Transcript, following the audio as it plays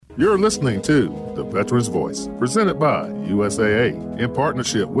You're listening to The Veteran's Voice, presented by USAA in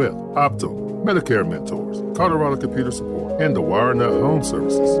partnership with Optum, Medicare Mentors, Colorado Computer Support, and the WireNut Home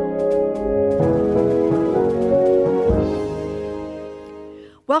Services.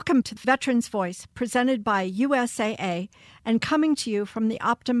 Welcome to Veterans Voice, presented by USAA and coming to you from the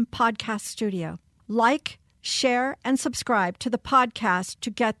Optum Podcast Studio. Like, share, and subscribe to the podcast to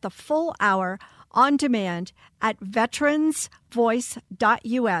get the full hour on demand at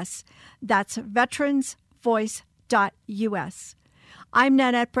veteransvoice.us. That's veteransvoice.us. I'm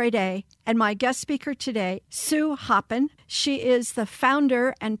Nanette Brede, and my guest speaker today, Sue Hoppen. She is the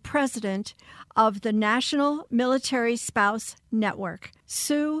founder and president of the National Military Spouse Network.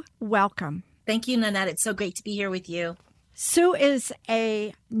 Sue, welcome. Thank you, Nanette. It's so great to be here with you. Sue is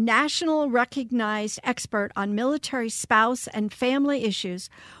a national recognized expert on military spouse and family issues,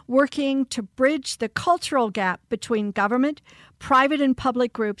 working to bridge the cultural gap between government, private and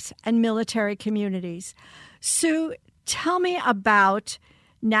public groups, and military communities. Sue, tell me about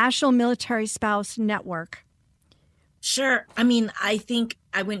National Military Spouse Network. Sure. I think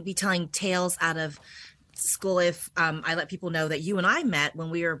I wouldn't be telling tales out of school if I let people know that you and I met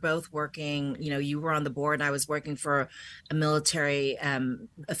when we were both working. You were on the board and I was working for a military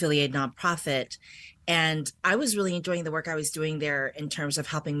affiliated nonprofit. And I was really enjoying the work I was doing there in terms of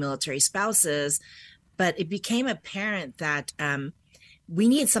helping military spouses. But it became apparent that we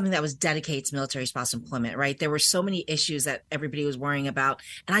needed something that was dedicated to military spouse employment, right? There were so many issues that everybody was worrying about.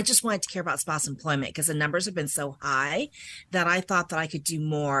 And I just wanted to care about spouse employment because the numbers have been so high that I thought that I could do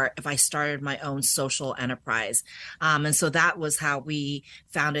more if I started my own social enterprise. And so that was how we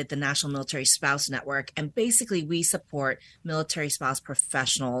founded the National Military Spouse Network. And basically, we support military spouse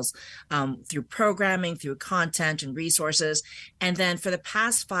professionals through programming, through content and resources. And then for the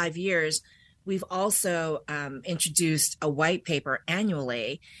past 5 years, we've also introduced a white paper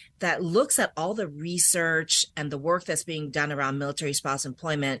annually that looks at all the research and the work that's being done around military spouse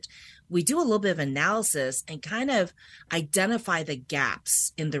employment. We do a little bit of analysis and kind of identify the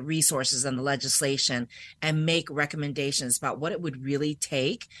gaps in the resources and the legislation and make recommendations about what it would really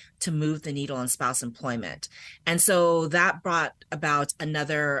take to move the needle on spouse employment. And so that brought about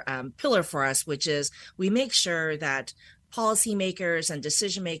another pillar for us, which is we make sure that policymakers and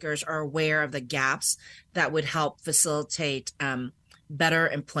decision makers are aware of the gaps that would help facilitate better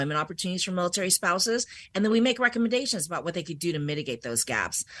employment opportunities for military spouses. And then we make recommendations about what they could do to mitigate those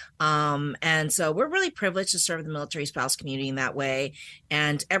gaps. And so we're really privileged to serve the military spouse community in that way.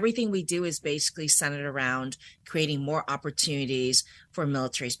 And everything we do is basically centered around creating more opportunities for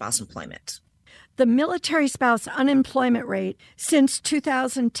military spouse employment. The military spouse unemployment rate since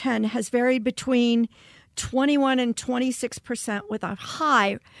 2010 has varied between 21 and 26%, with a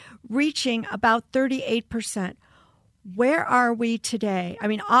high reaching about 38%. Where are we today?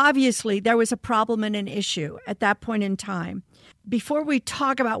 Obviously, there was a problem and an issue at that point in time. Before we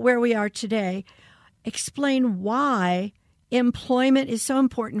talk about where we are today, explain why employment is so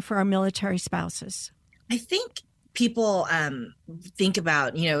important for our military spouses. I think people think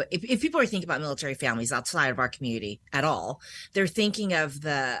about, if people are thinking about military families outside of our community at all, they're thinking of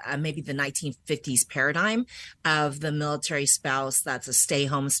the maybe the 1950s paradigm of the military spouse that's a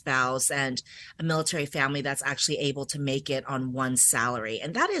stay-home spouse and a military family that's actually able to make it on one salary.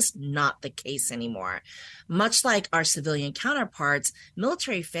 And that is not the case anymore. Much like our civilian counterparts,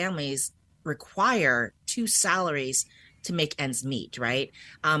 military families require 2 salaries to make ends meet, right?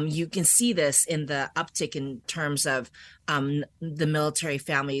 You can see this in the uptick in terms of the military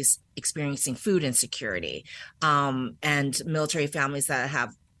families experiencing food insecurity and military families that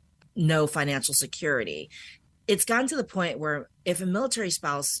have no financial security. It's gotten to the point where if a military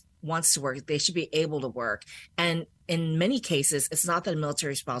spouse wants to work, they should be able to work. And in many cases, it's not that a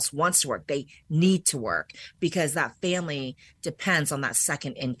military spouse wants to work. They need to work because that family depends on that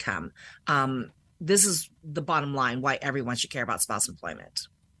second income. This is the bottom line, why everyone should care about spouse employment.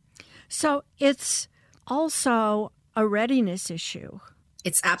 So it's also a readiness issue.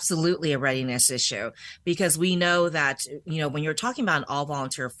 It's absolutely a readiness issue because we know that, when you're talking about an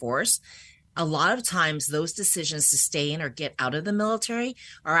all-volunteer force, a lot of times those decisions to stay in or get out of the military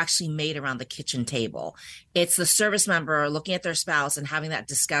are actually made around the kitchen table. It's the service member looking at their spouse and having that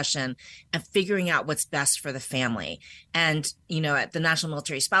discussion and figuring out what's best for the family. And, at the National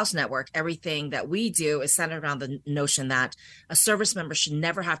Military Spouse Network, everything that we do is centered around the notion that a service member should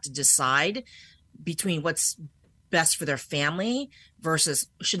never have to decide between what's best for their family versus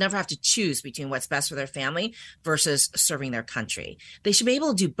should never have to choose between what's best for their family versus serving their country. They should be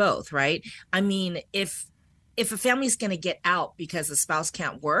able to do both, right? If if a family's going to get out because the spouse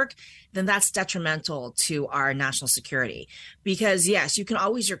can't work, then that's detrimental to our national security. Because yes, you can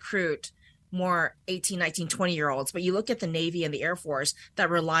always recruit more 18, 19, 20-year-olds, but you look at the Navy and the Air Force that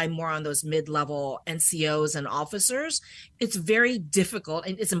rely more on those mid-level NCOs and officers, it's very difficult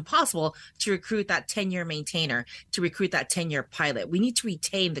and it's impossible to recruit that 10-year maintainer, to recruit that 10-year pilot. We need to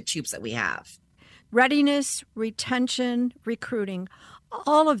retain the troops that we have. Readiness, retention, recruiting,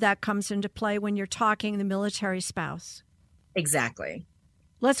 all of that comes into play when you're talking the military spouse. Exactly.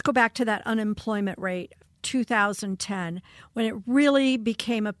 Let's go back to that unemployment rate, 2010, when it really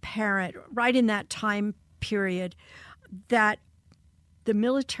became apparent right in that time period that the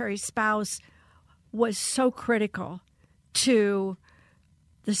military spouse was so critical to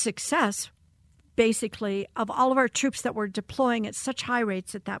the success, basically, of all of our troops that were deploying at such high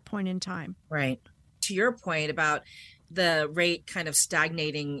rates at that point in time. Right. To your point about the rate kind of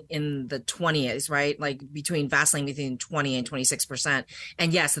stagnating in the 20s, right? Like vacillating between 20 and 26%.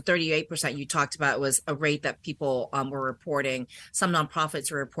 And yes, the 38% you talked about was a rate that people were reporting. Some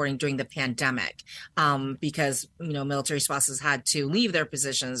nonprofits were reporting during the pandemic because, military spouses had to leave their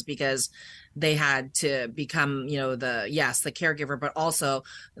positions because they had to become, the caregiver, but also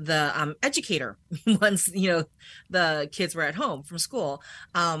the educator once, the kids were at home from school.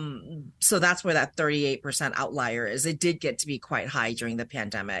 So that's where that 38% outlier is. It did get to be quite high during the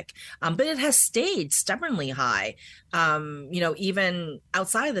pandemic, but it has stayed stubbornly high. Even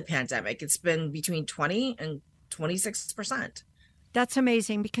outside of the pandemic, it's been between 20 and 26%. That's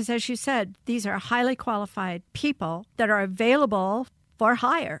amazing because, as you said, these are highly qualified people that are available for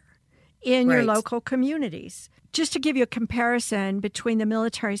hire in your local communities. Just to give you a comparison between the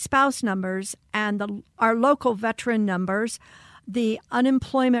military spouse numbers and our local veteran numbers, the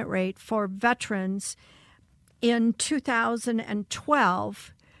unemployment rate for veterans in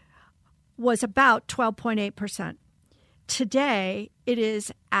 2012 was about 12.8%. Today, it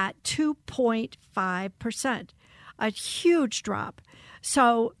is at 2.5%, a huge drop.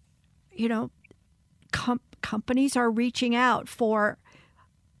 So, companies are reaching out for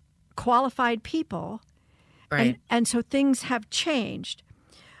qualified people, right? And so things have changed.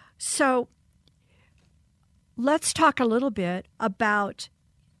 So let's talk a little bit about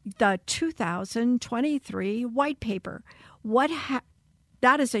the 2023 white paper.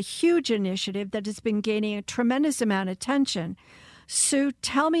 That is a huge initiative that has been gaining a tremendous amount of attention. Sue,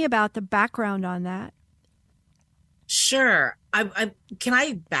 tell me about the background on that. Sure. Can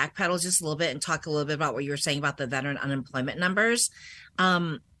I backpedal just a little bit and talk a little bit about what you were saying about the veteran unemployment numbers?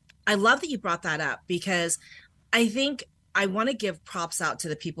 I love that you brought that up because I think I want to give props out to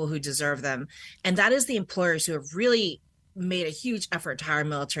the people who deserve them. And that is the employers who have really made a huge effort to hire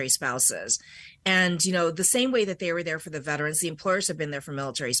military spouses. And, the same way that they were there for the veterans, the employers have been there for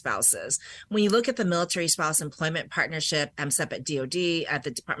military spouses. When you look at the Military Spouse Employment Partnership, MSEP at DOD, at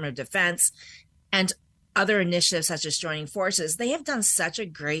the Department of Defense, and other initiatives such as Joining Forces, they have done such a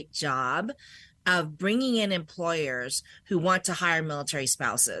great job of bringing in employers who want to hire military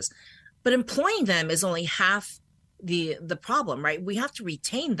spouses. But employing them is only half the problem, right? We have to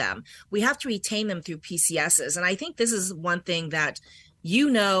retain them. We have to retain them through PCSs. And I think this is one thing that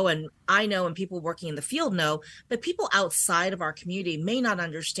and I know and people working in the field know, but people outside of our community may not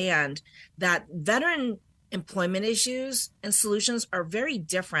understand that veteran employment issues and solutions are very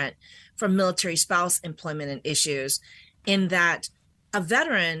different from military spouse employment and issues, in that a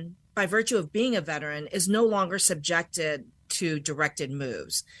veteran, by virtue of being a veteran, is no longer subjected to directed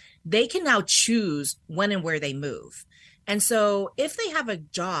moves. They can now choose when and where they move. And so if they have a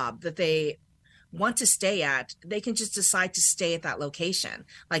job that they want to stay at, they can just decide to stay at that location.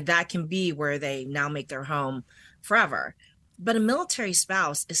 Like that can be where they now make their home forever. But a military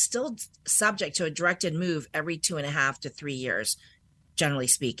spouse is still subject to a directed move every 2.5 to 3 years, generally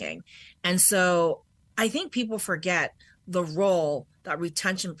speaking. And so I think people forget the role that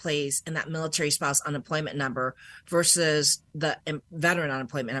retention plays in that military spouse unemployment number versus the veteran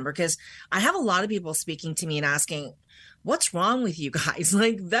unemployment number. Because I have a lot of people speaking to me and asking, what's wrong with you guys?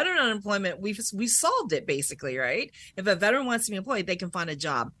 Like veteran unemployment, we solved it basically, right? If a veteran wants to be employed, they can find a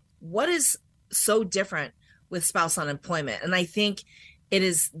job. What is so different with spouse unemployment? And I think it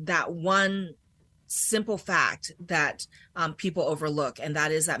is that one simple fact that people overlook, and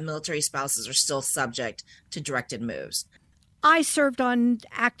that is that military spouses are still subject to directed moves. I served on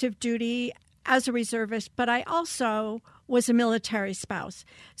active duty as a reservist, but I also was a military spouse.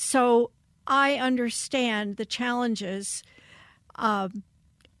 So I understand the challenges of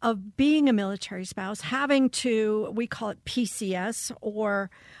being a military spouse, having to, we call it PCS, or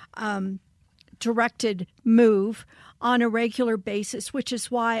directed move on a regular basis, which is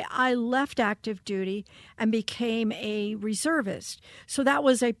why I left active duty and became a reservist. So that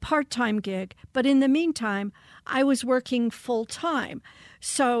was a part-time gig. But in the meantime, I was working full-time.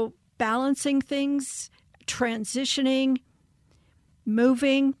 So balancing things, transitioning,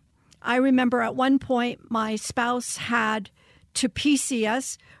 moving. I remember at one point my spouse had to PC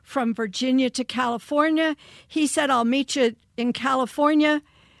us from Virginia to California. He said, I'll meet you in California.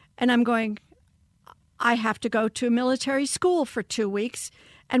 And I'm going, I have to go to military school for 2 weeks,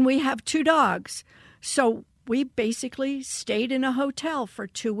 and we have 2 dogs. So we basically stayed in a hotel for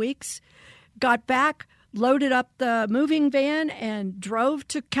 2 weeks, got back, loaded up the moving van, and drove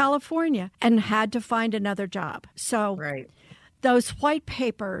to California and had to find another job. So those white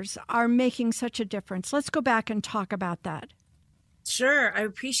papers are making such a difference. Let's go back and talk about that. Sure. I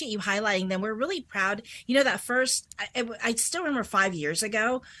appreciate you highlighting them. We're really proud. You know, that first, I still remember 5 years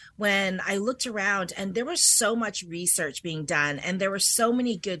ago when I looked around and there was so much research being done and there were so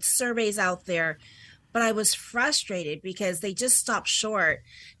many good surveys out there, but I was frustrated because they just stopped short.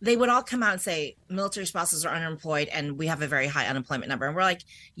 They would all come out and say military spouses are unemployed and we have a very high unemployment number. And we're like,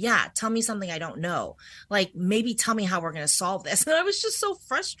 yeah, tell me something I don't know. Like, maybe tell me how we're going to solve this. And I was just so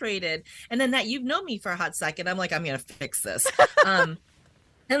frustrated. And then that, you've known me for a hot second. I'm like, I'm going to fix this.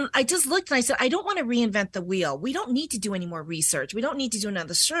 And I just looked and I said, I don't want to reinvent the wheel. We don't need to do any more research. We don't need to do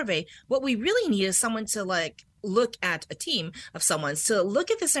another survey. What we really need is someone to look at a team of someone to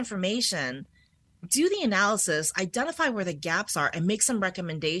look at this information, do the analysis, identify where the gaps are, and make some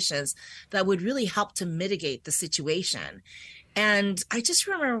recommendations that would really help to mitigate the situation. And I just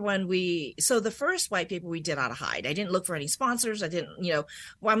remember so the first white paper we did out of hide. I didn't look for any sponsors. I didn't,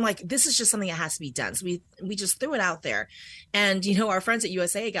 I'm like, this is just something that has to be done. So we just threw it out there. And, our friends at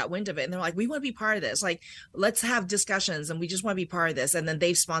USA got wind of it and they're like, we want to be part of this. Like, let's have discussions and we just want to be part of this. And then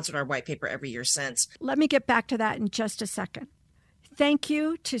they've sponsored our white paper every year since. Let me get back to that in just a second. Thank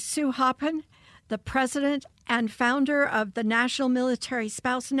you to Sue Hoppen, the president and founder of the National Military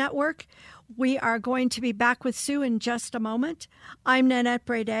Spouse Network. We are going to be back with Sue in just a moment. I'm Nanette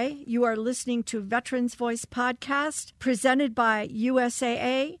Brede. You are listening to Veterans Voice Podcast, presented by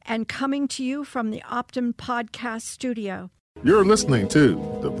USAA and coming to you from the Optum Podcast Studio. You're listening to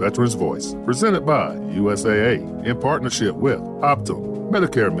The Veterans Voice, presented by USAA in partnership with Optum,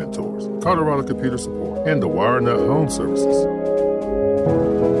 Medicare Mentors, Colorado Computer Support, and the WireNut Home Services.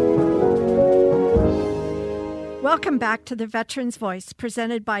 Welcome back to the Veterans Voice,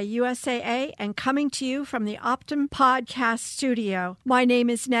 presented by USAA and coming to you from the Optum Podcast Studio. My name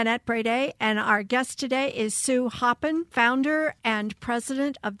is Nanette Brede, and our guest today is Sue Hoppen, founder and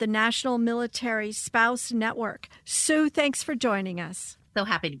president of the National Military Spouse Network. Sue, thanks for joining us. So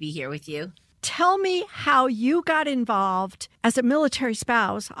happy to be here with you. Tell me how you got involved as a military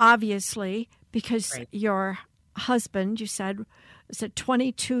spouse, obviously, because your husband, you said, was a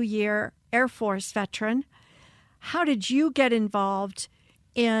 22-year Air Force veteran. How did you get involved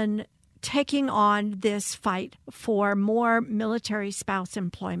in taking on this fight for more military spouse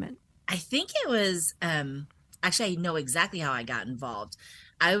employment? I think it was, actually, I know exactly how I got involved.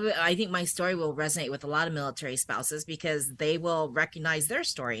 I think my story will resonate with a lot of military spouses because they will recognize their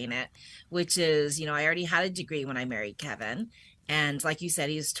story in it, which is, I already had a degree when I married Kevin. And like you said,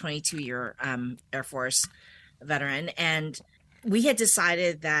 he was a 22-year Air Force veteran. And we had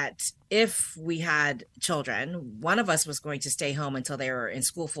decided that if we had children, one of us was going to stay home until they were in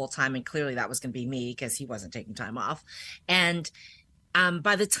school full time. And clearly that was going to be me because he wasn't taking time off. And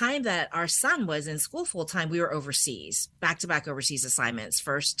by the time that our son was in school full time, we were overseas, back-to-back overseas assignments,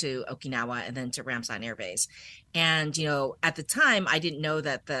 first to Okinawa and then to Ramstein Air Base. And, at the time, I didn't know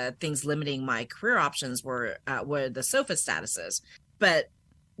that the things limiting my career options were the SOFA statuses. But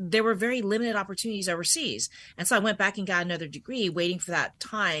there were very limited opportunities overseas. And so I went back and got another degree, waiting for that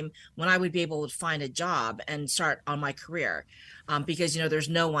time when I would be able to find a job and start on my career. Because, there's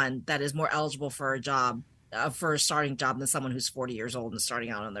no one that is more eligible for a job, for a starting job than someone who's 40 years old and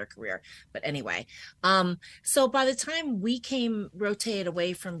starting out on their career. But anyway, so by the time we rotated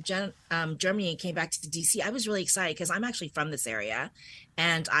away from Germany and came back to DC, I was really excited because I'm actually from this area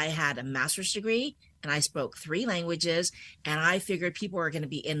and I had a master's degree and I spoke 3 languages, and I figured people were going to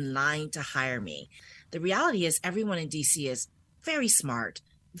be in line to hire me. The reality is everyone in DC is very smart,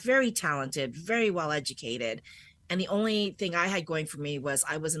 very talented, very well educated. And the only thing I had going for me was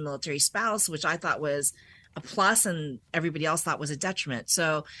I was a military spouse, which I thought was a plus and everybody else thought was a detriment.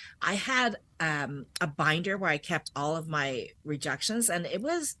 So I had a binder where I kept all of my rejections, and it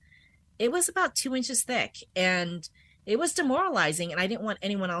was about 2 inches thick. And it was demoralizing, and I didn't want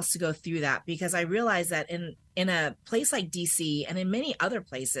anyone else to go through that because I realized that in a place like DC and in many other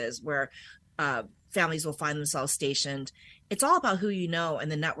places where families will find themselves stationed. It's all about who you know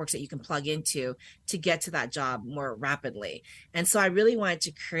and the networks that you can plug into to get to that job more rapidly. And so I really wanted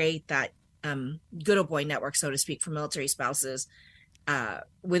to create that good old boy network, so to speak, for military spouses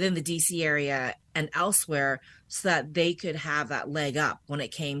within the DC area and elsewhere, so that they could have that leg up when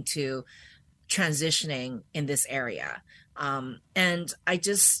it came to transitioning in this area. And I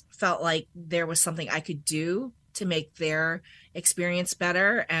just felt like there was something I could do to make their experience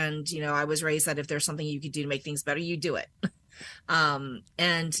better. And, I was raised that if there's something you could do to make things better, you do it.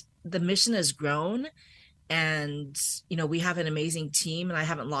 And the mission has grown, and, we have an amazing team, and I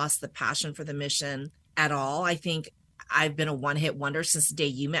haven't lost the passion for the mission at all. I think I've been a one-hit wonder since the day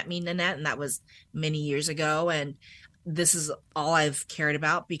you met me, Nanette, and that was many years ago. And this is all I've cared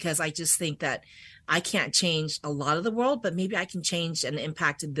about, because I just think that I can't change a lot of the world, but maybe I can change and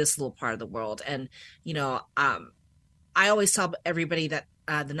impact this little part of the world. And, I always tell everybody that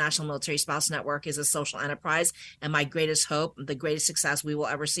the National Military Spouse Network is a social enterprise. And my greatest hope, the greatest success we will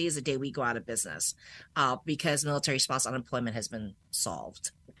ever see is the day we go out of business, because military spouse unemployment has been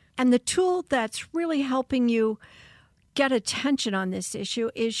solved. And the tool that's really helping you get attention on this issue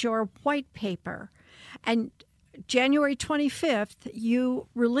is your white paper. And January 25th, you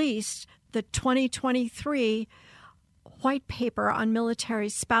released the 2023 white paper on military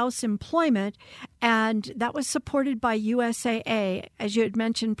spouse employment, and that was supported by USAA, as you had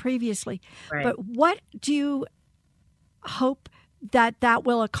mentioned previously. Right. But what do you hope that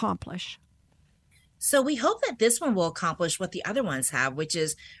will accomplish? So we hope that this one will accomplish what the other ones have, which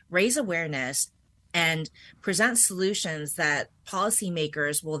is raise awareness and present solutions that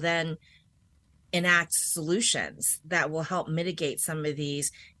policymakers will then enact solutions that will help mitigate some of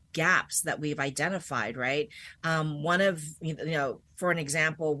these gaps that we've identified, right? For an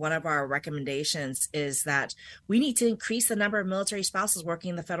example, one of our recommendations is that we need to increase the number of military spouses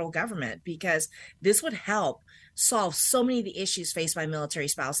working in the federal government, because this would help solve so many of the issues faced by military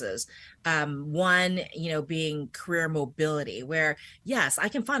spouses. One, being career mobility, where yes, I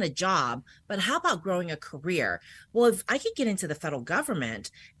can find a job, but how about growing a career? Well, if I could get into the federal government,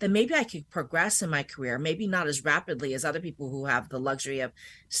 then maybe I could progress in my career, maybe not as rapidly as other people who have the luxury of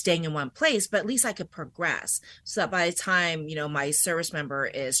staying in one place, but at least I could progress, so that by the time, my service member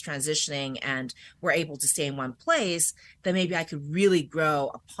is transitioning and we're able to stay in one place, then maybe I could really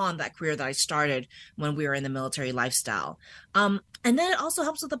grow upon that career that I started when we were in the military lifestyle. And then it also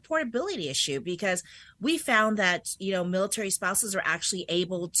helps with the portability issue, because we found that, military spouses are actually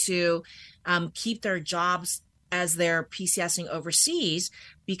able to keep their jobs as they're PCSing overseas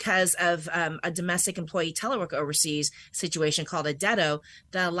because of a domestic employee telework overseas situation called a DETO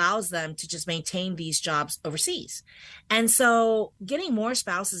that allows them to just maintain these jobs overseas. And so getting more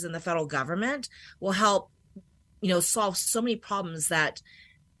spouses in the federal government will help, solve so many problems that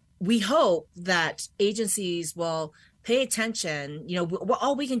we hope that agencies will pay attention.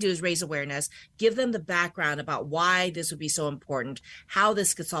 All we can do is raise awareness, give them the background about why this would be so important, how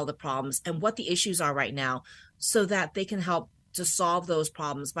this could solve the problems, and what the issues are right now, so that they can help to solve those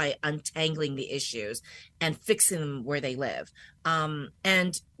problems by untangling the issues and fixing them where they live.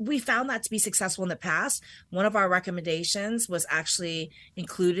 And we found that to be successful in the past. One of our recommendations was actually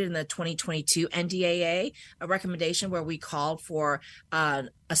included in the 2022 NDAA, a recommendation where we called for a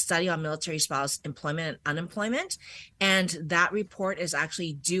study on military spouse employment and unemployment. And that report is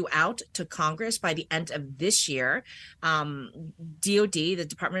actually due out to Congress by the end of this year. DOD, the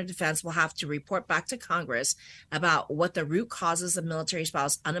Department of Defense, will have to report back to Congress about what the root causes of military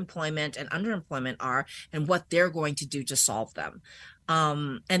spouse unemployment and underemployment are and what they're going to do to solve them.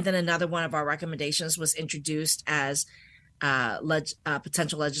 And then another one of our recommendations was introduced as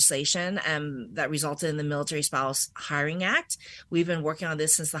potential legislation that resulted in the Military Spouse Hiring Act. We've been working on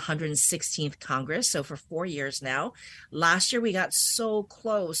this since the 116th Congress, so for 4 years now. Last year, we got so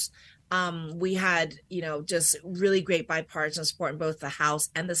close. We had, just really great bipartisan support in both the House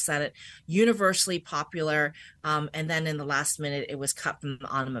and the Senate, universally popular. And then in the last minute, it was cut from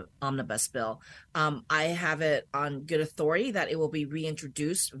the omnibus bill. I have it on good authority that it will be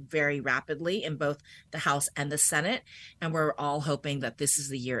reintroduced very rapidly in both the House and the Senate. And we're all hoping that this is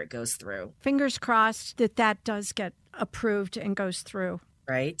the year it goes through. Fingers crossed that does get approved and goes through.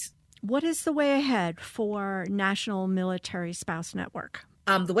 Right. What is the way ahead for National Military Spouse Network?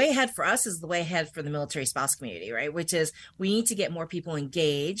 The way ahead for us is the way ahead for the military spouse community, right? Which is we need to get more people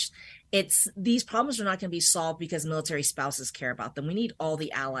engaged. These problems are not going to be solved because military spouses care about them. We need all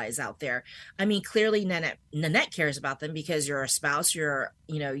the allies out there. I mean, clearly Nanette cares about them because you're a spouse, you're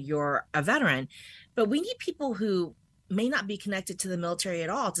a veteran, but we need people who may not be connected to the military at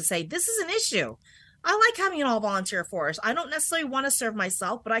all to say, this is an issue. I like having an all volunteer force. I don't necessarily want to serve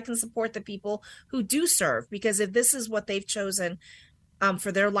myself, but I can support the people who do serve, because if this is what they've chosen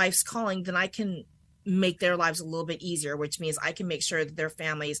for their life's calling, then I can make their lives a little bit easier, which means I can make sure that their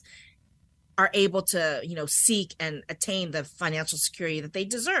families are able to, seek and attain the financial security that they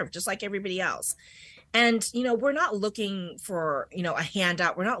deserve, just like everybody else. And, we're not looking for, a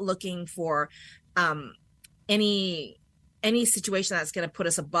handout. We're not looking for any situation that's going to put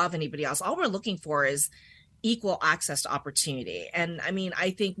us above anybody else. All we're looking for is equal access to opportunity. And I mean,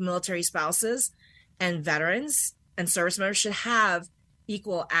 I think military spouses and veterans and service members should have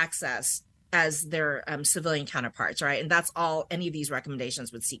equal access as their civilian counterparts, right? And that's all any of these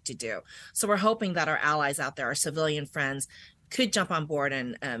recommendations would seek to do. So we're hoping that our allies out there, our civilian friends, could jump on board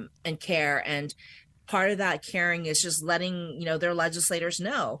and care. And part of that caring is just letting, their legislators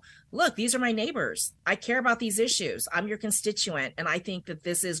know, look, these are my neighbors. I care about these issues. I'm your constituent. And I think that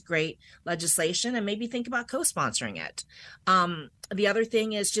this is great legislation, and maybe think about co-sponsoring it. The other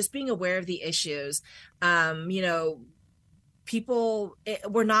thing is just being aware of the issues. People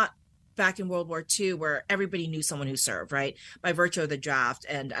were not back in World War II where everybody knew someone who served, right? By virtue of the draft,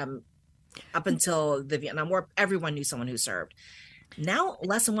 and up until the Vietnam War, everyone knew someone who served. Now,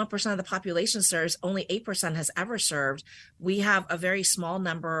 less than 1% of the population serves. Only 8% has ever served. We have a very small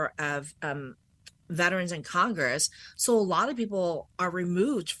number of veterans in Congress. So a lot of people are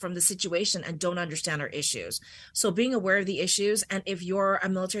removed from the situation and don't understand our issues. So being aware of the issues, and if you're a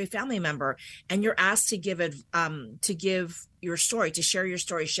military family member and you're asked to give your story, to share your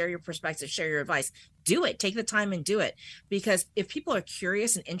story, share your perspective, share your advice, do it. Take the time and do it. Because if people are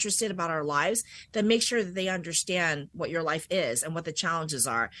curious and interested about our lives, then make sure that they understand what your life is and what the challenges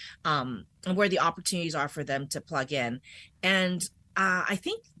are, and where the opportunities are for them to plug in. And I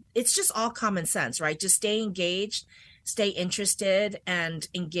think it's just all common sense, right? Just stay engaged, stay interested, and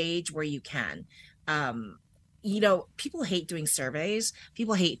engage where you can. People hate doing surveys.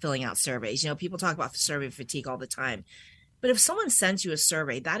 People hate filling out surveys. People talk about survey fatigue all the time. But if someone sends you a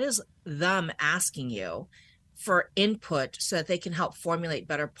survey, that is them asking you for input so that they can help formulate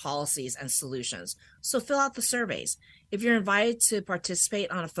better policies and solutions. So fill out the surveys. If you're invited to participate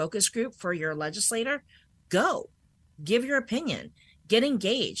on a focus group for your legislator, go. Give your opinion. Get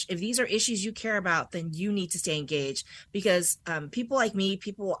engaged. If these are issues you care about, then you need to stay engaged, because people like me,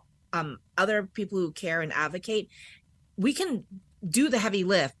 other people who care and advocate, we can do the heavy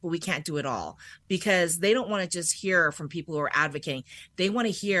lift, but we can't do it all, because they don't want to just hear from people who are advocating. They want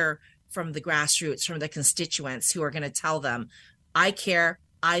to hear from the grassroots, from the constituents who are going to tell them, I care,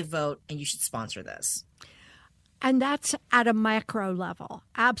 I vote, and you should sponsor this. And that's at a macro level.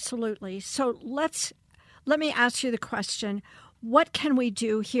 Absolutely. So let me ask you the question, what can we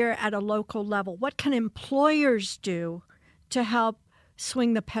do here at a local level? What can employers do to help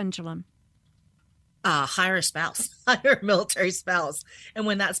swing the pendulum? Hire a spouse, hire a military spouse. And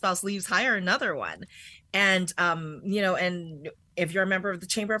when that spouse leaves, hire another one. And, and if you're a member of the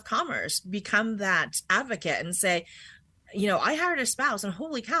Chamber of Commerce, become that advocate and say, I hired a spouse and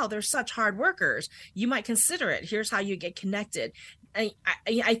holy cow, they're such hard workers. You might consider it. Here's how you get connected.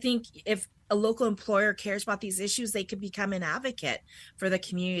 I think if a local employer cares about these issues, they could become an advocate for the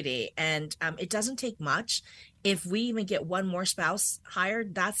community. And it doesn't take much. If we even get one more spouse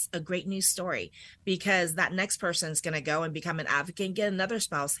hired, that's a great news story, because that next person is going to go and become an advocate and get another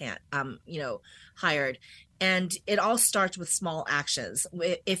spouse hired. And it all starts with small actions.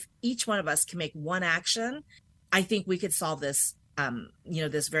 If each one of us can make one action, I think we could solve this,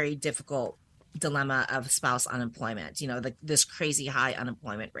 this very difficult dilemma of spouse unemployment, this crazy high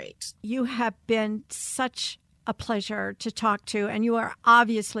unemployment rate. You have been such a pleasure to talk to, and you are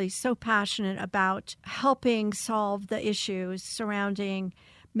obviously so passionate about helping solve the issues surrounding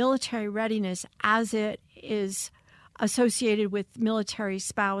military readiness as it is associated with military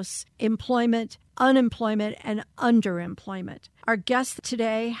spouse employment, unemployment, and underemployment. Our guest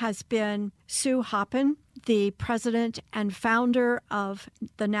today has been Sue Hoppen, the president and founder of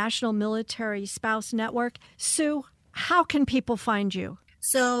the National Military Spouse Network. Sue, how can people find you?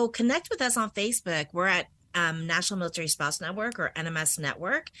 So connect with us on Facebook. We're at National Military Spouse Network, or NMS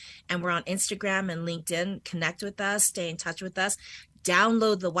Network, and we're on Instagram and LinkedIn. Connect with us, stay in touch with us.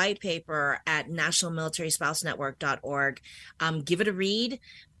 Download the white paper at nationalmilitaryspousenetwork.org. Give it a read.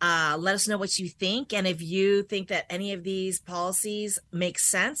 Let us know what you think. And if you think that any of these policies make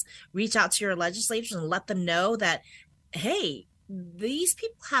sense, reach out to your legislators and let them know that, hey, these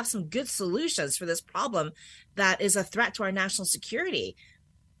people have some good solutions for this problem that is a threat to our national security.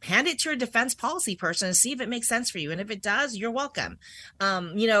 Hand it to your defense policy person and see if it makes sense for you. And if it does, you're welcome.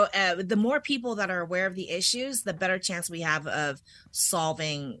 The more people that are aware of the issues, the better chance we have of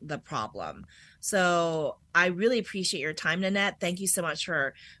solving the problem. So I really appreciate your time, Nanette. Thank you so much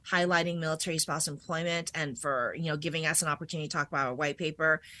for highlighting military spouse employment and for, giving us an opportunity to talk about our white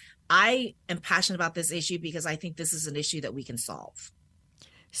paper. I am passionate about this issue because I think this is an issue that we can solve.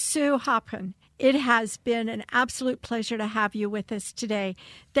 Sue Hopkin, it has been an absolute pleasure to have you with us today.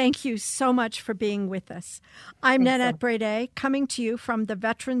 Thank you so much for being with us. I'm Nanette Brede, coming to you from the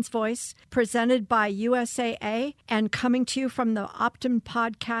Veterans Voice, presented by USAA, and coming to you from the Optum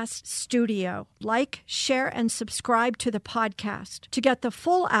Podcast Studio. Like, share, and subscribe to the podcast. To get the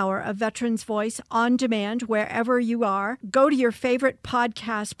full hour of Veterans Voice on demand wherever you are, go to your favorite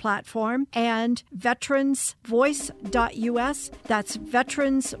podcast platform and veteransvoice.us. That's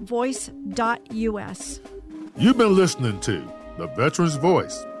veteransvoice.us. You've been listening to The Veterans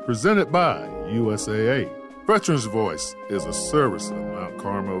Voice, presented by USAA. Veterans Voice is a service of Mount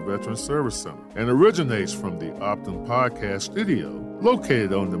Carmel Veterans Service Center and originates from the Optum Podcast Studio,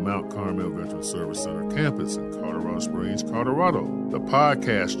 located on the Mount Carmel Veterans Service Center campus in Colorado Springs, Colorado. The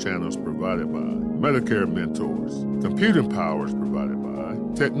podcast channel is provided by Medicare Mentors. Computing power is provided by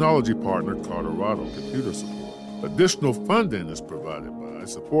Technology Partner Colorado Computer Support. Additional funding is provided by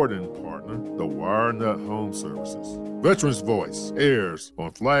supporting partner, the WireNut Home Services. Veterans Voice airs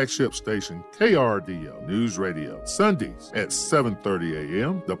on flagship station KRDO News Radio, Sundays at 7:30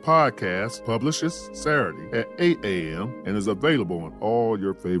 a.m. The podcast publishes Saturday at 8 a.m. and is available on all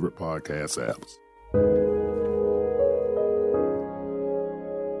your favorite podcast apps.